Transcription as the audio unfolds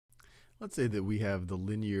Let's say that we have the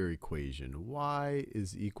linear equation y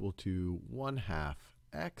is equal to 1/2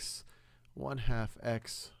 x, 1/2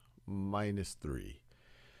 x minus 3.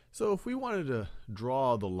 So if we wanted to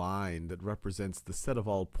draw the line that represents the set of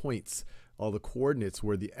all points, all the coordinates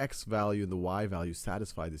where the x value and the y value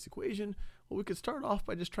satisfy this equation, well, we could start off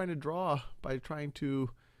by just trying to draw a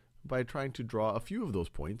few of those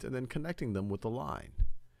points and then connecting them with a line.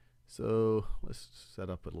 So let's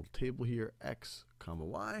set up a little table here, x comma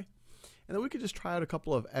y. And then we could just try out a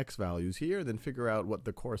couple of x values here and then figure out what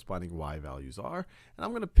the corresponding y values are. And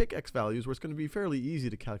I'm going to pick x values where it's going to be fairly easy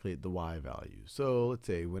to calculate the y value. So let's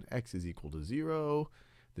say when x is equal to 0,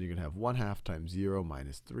 then you're going to have 1/2 times 0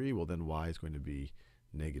 minus 3. Well, then y is going to be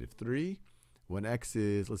negative 3. When x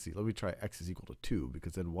is, let me try x is equal to 2,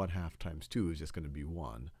 because then 1/2 times 2 is just going to be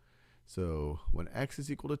 1. So when x is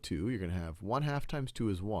equal to 2, you're going to have 1/2 times 2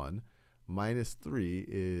 is 1, minus 3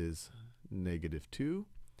 is negative 2.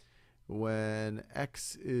 When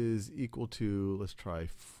x is equal to, let's try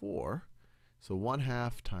 4. So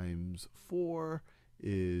 1/2 times 4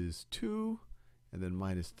 is 2, and then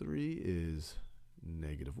minus 3 is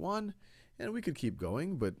negative 1. And we could keep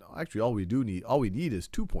going, but actually all we need is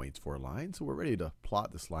 2 points for a line. So we're ready to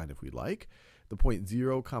plot this line if we'd like. The point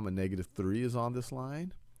 0, negative 3 is on this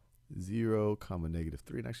line. 0, negative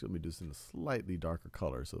 3. And actually, let me do this in a slightly darker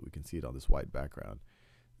color so that we can see it on this white background.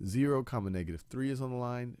 0, negative 3 is on the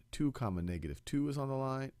line. 2, negative 2 is on the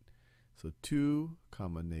line. So 2,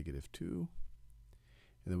 negative 2.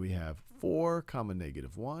 And then we have 4,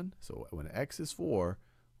 negative 1. So when x is 4,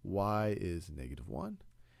 y is negative 1.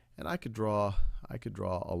 And I could draw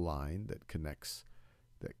a line that connects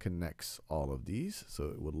all of these. So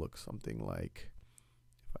it would look something like,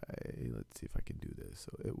 let's see if I can do this.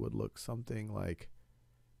 So it would look something like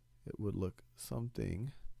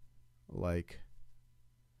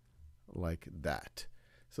that.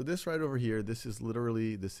 So this right over here, this is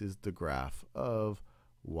the graph of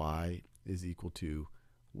y is equal to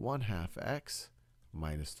 1/2 x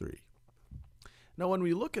minus 3. Now when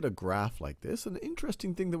we look at a graph like this, an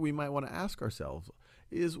interesting thing that we might want to ask ourselves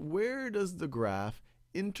is, where does the graph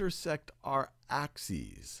intersect our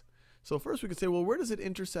axes? So first we could say, well, where does it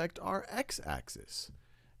intersect our x-axis?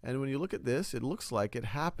 And when you look at this, it looks like it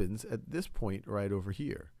happens at this point right over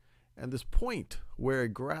here. And this point where a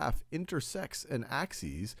graph intersects an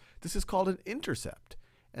axis, this is called an intercept.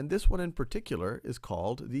 And this one in particular is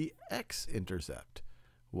called the x-intercept.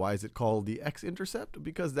 Why is it called the x-intercept?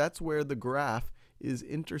 Because that's where the graph is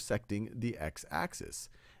intersecting the x-axis.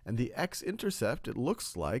 And the x-intercept, it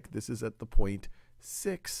looks like this is at the point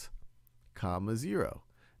 6, 0.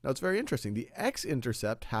 Now it's very interesting. The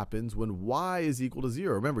x-intercept happens when y is equal to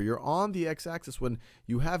 0. Remember, you're on the x-axis when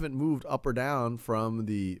you haven't moved up or down from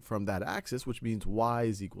that axis, which means y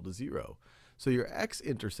is equal to 0. So your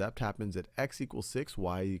x-intercept happens at x equals 6,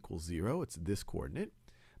 y equals 0. It's this coordinate.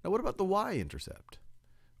 Now what about the y-intercept?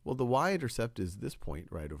 Well, the y-intercept is this point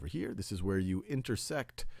right over here. This is where you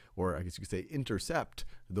intersect, or I guess you could say intercept,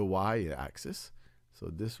 the y-axis. So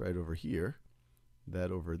this right over here,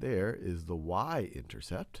 that over there is the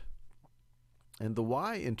y-intercept. And the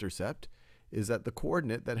y-intercept is at the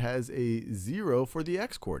coordinate that has a 0 for the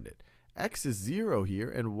x-coordinate. X is 0 here,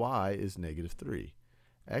 and y is negative 3.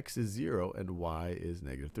 X is 0, and y is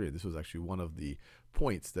negative 3. This was actually one of the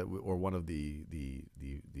points that one of the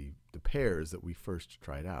pairs that we first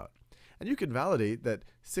tried out. And you can validate that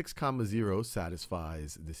 6, 0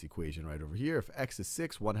 satisfies this equation right over here. If x is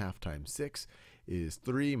 6, 1/2 times 6 is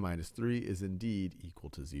 3, minus 3 is indeed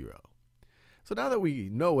equal to 0. So now that we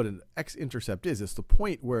know what an x-intercept is, it's the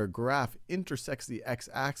point where a graph intersects the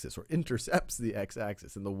x-axis or intercepts the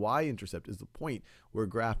x-axis. And the y-intercept is the point where a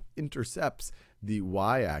graph intercepts the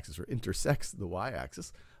y-axis or intersects the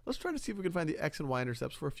y-axis. Let's try to see if we can find the x and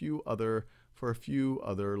y-intercepts for a few other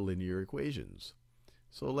linear equations.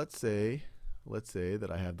 So let's say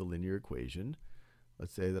that I have the linear equation.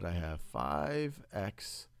 Let's say that I have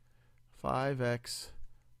 5x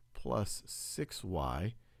plus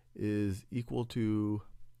 6y is equal to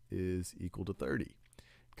 30. I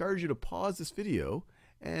encourage you to pause this video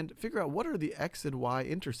and figure out what are the x and y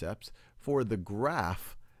intercepts for the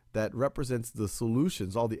graph that represents the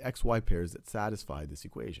solutions, all the x, y pairs that satisfy this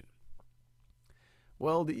equation.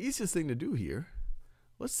 Well, the easiest thing to do here,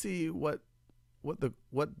 let's see what the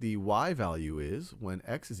y value is when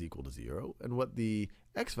x is equal to 0 and what the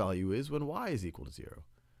x value is when y is equal to 0.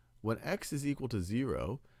 When x is equal to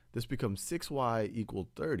 0, this becomes 6y equal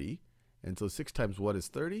 30. And so 6 times what is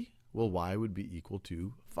 30? Well, y would be equal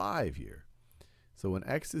to 5 here. So when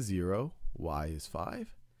x is 0, y is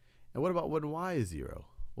 5. And what about when y is 0?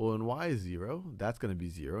 Well, when y is 0, that's going to be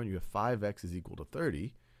 0. And you have 5x is equal to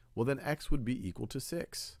 30. well then x would be equal to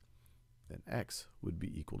 6. Then x would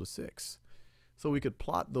be equal to 6. So we could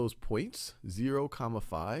plot those points, 0,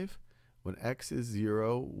 5. When x is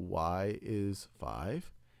 0, y is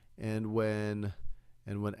 5. And when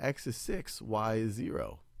x is 6, y is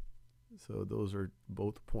 0. So those are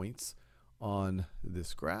both points on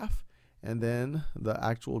this graph. And then the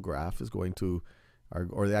actual graph is going to,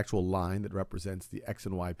 or the actual line that represents the x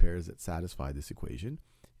and y pairs that satisfy this equation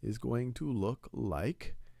is going to look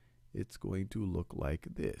like, it's going to look like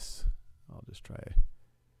this. I'll just try,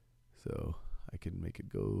 so I can make it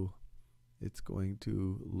go, it's going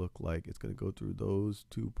to look like, it's going to go through those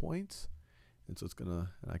 2 points. And so it's going to,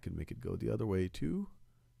 and I can make it go the other way too.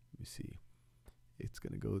 Let me see. It's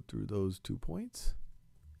going to go through those 2 points.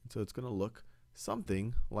 And so it's going to look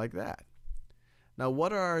something like that. Now,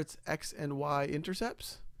 what are its x and y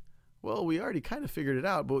intercepts? Well, we already kind of figured it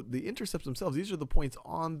out, but the intercepts themselves, these are the points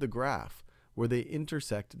on the graph where they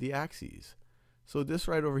intersect the axes. So this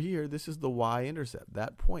right over here, this is the y-intercept.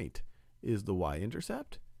 That point is the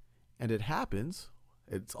y-intercept. And it happens,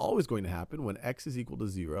 it's always going to happen when x is equal to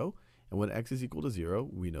 0. And when x is equal to 0,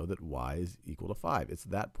 we know that y is equal to 5. It's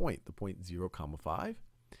that point, the point 0, 5.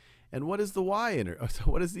 And what is the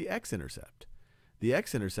what is the x-intercept? The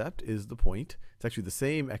x-intercept is the point, it's actually the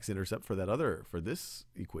same x-intercept for that other, for this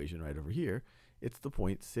equation right over here. It's the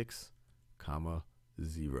point 6,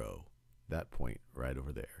 0. That point right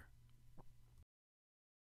over there.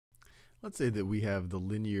 Let's say that we have the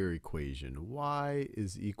linear equation. Y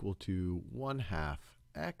is equal to 1/2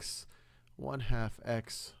 x, 1/2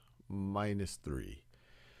 x minus 3.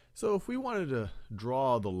 So if we wanted to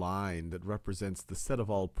draw the line that represents the set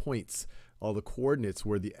of all points, all the coordinates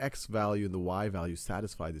where the x value and the y value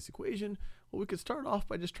satisfy this equation, well, we could start off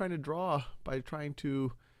by just trying to draw, by trying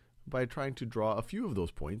to draw a few of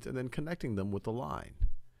those points and then connecting them with a line.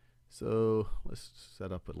 So let's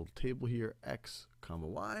set up a little table here, x,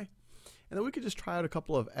 y. And then we could just try out a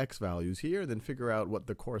couple of x values here and then figure out what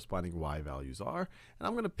the corresponding y values are. And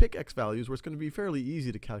I'm going to pick x values where it's going to be fairly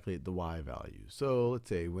easy to calculate the y value. So let's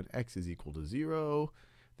say when x is equal to 0,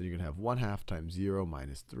 then you're going to have 1/2 times 0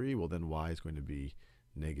 minus 3. Well, then y is going to be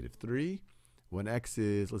 -3. When x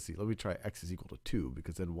is, let's see, let me try x is equal to 2,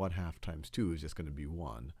 because then 1/2 times 2 is just going to be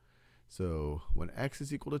 1. So when x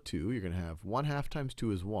is equal to 2, you're going to have 1/2 times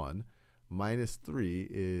 2 is 1, minus 3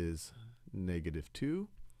 is -2.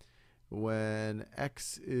 When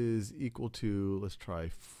x is equal to, let's try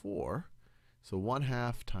 4. So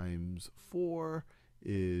 1/2 times 4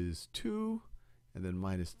 is 2, and then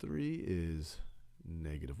minus 3 is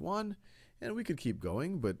 -1. And we could keep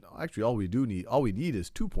going, but actually all we need is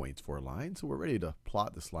 2 points for a line. So we're ready to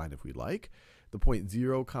plot this line if we like. The point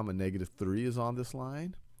 0, -3 is on this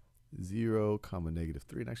line. 0,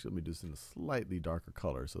 -3. And actually let me do this in a slightly darker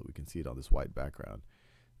color so that we can see it on this white background.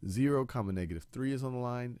 0, -3 is on the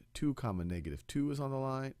line. 2, -2 is on the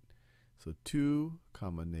line. So 2,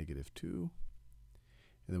 -2.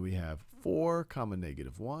 And then we have 4,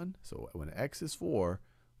 -1. So when x is 4,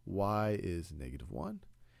 y is -1.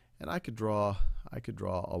 And I could draw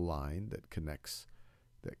a line that connects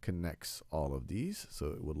all of these.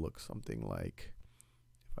 So it would look something like,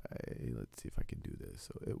 let's see if I can do this.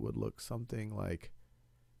 So it would look something like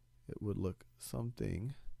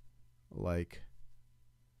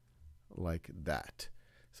that.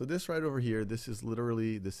 So this right over here, this is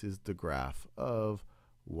the graph of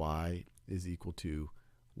y is equal to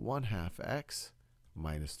 1/2 x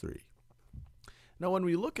minus 3. Now when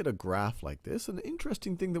we look at a graph like this, an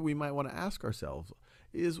interesting thing that we might want to ask ourselves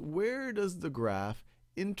is, where does the graph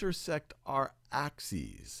intersect our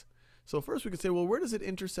axes? So first we could say, well, where does it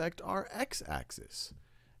intersect our x-axis?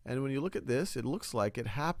 And when you look at this, it looks like it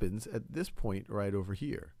happens at this point right over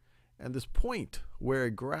here. And this point where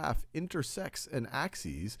a graph intersects an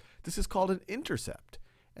axis, this is called an intercept.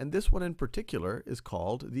 And this one in particular is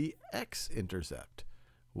called the x-intercept.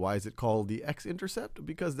 Why is it called the x-intercept?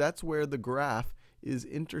 Because that's where the graph is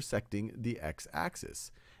intersecting the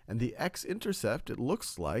x-axis. And the x-intercept, it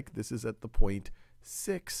looks like this is at the point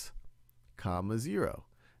 6, 0.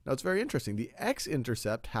 Now it's very interesting. The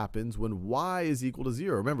x-intercept happens when y is equal to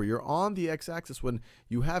 0. Remember, you're on the x-axis when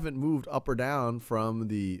you haven't moved up or down from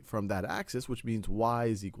that axis, which means y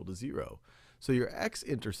is equal to 0. So your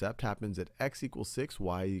x-intercept happens at x equals 6,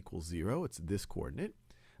 y equals 0. It's this coordinate.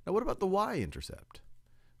 Now what about the y-intercept?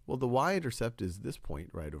 Well, the y-intercept is this point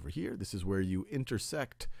right over here. This is where you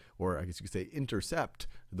intersect, or I guess you could say intercept,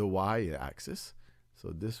 the y-axis. So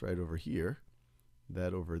this right over here,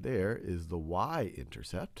 that over there is the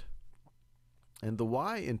y-intercept. And the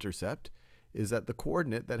y-intercept is at the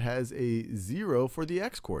coordinate that has a 0 for the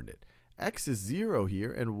x-coordinate. X is 0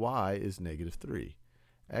 here, and y is -3.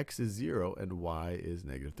 x is 0 and y is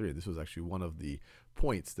negative 3. This was actually one of the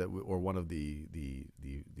points that or one of the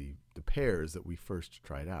pairs that we first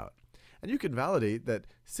tried out. And you can validate that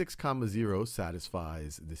 6 comma 0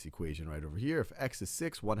 satisfies this equation right over here. If x is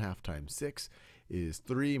 6, 1/2 times 6 is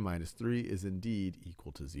 3 minus 3 is indeed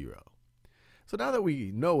equal to 0. So now that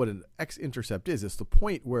we know what an x-intercept is, it's the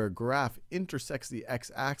point where a graph intersects the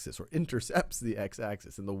x-axis or intercepts the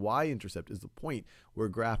x-axis. And the y-intercept is the point where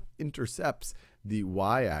a graph intercepts the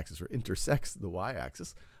y-axis or intersects the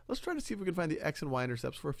y-axis. Let's try to see if we can find the x and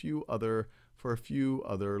y-intercepts for a few other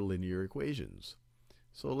linear equations.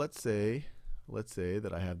 So let's say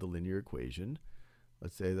that I have the linear equation.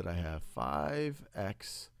 Let's say that I have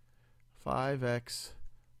 5x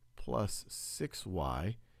plus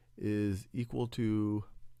 6y is equal to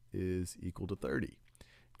 30. I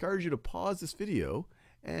encourage you to pause this video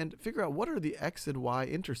and figure out what are the x and y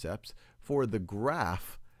intercepts for the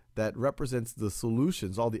graph that represents the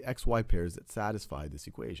solutions, all the x-y pairs that satisfy this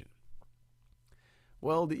equation.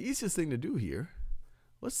 Well, the easiest thing to do here,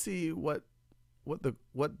 let's see what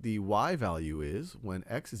the y value is when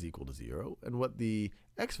x is equal to 0 and what the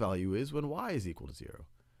x value is when y is equal to 0.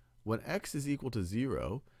 When x is equal to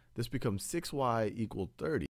 0, this becomes 6y equal 30.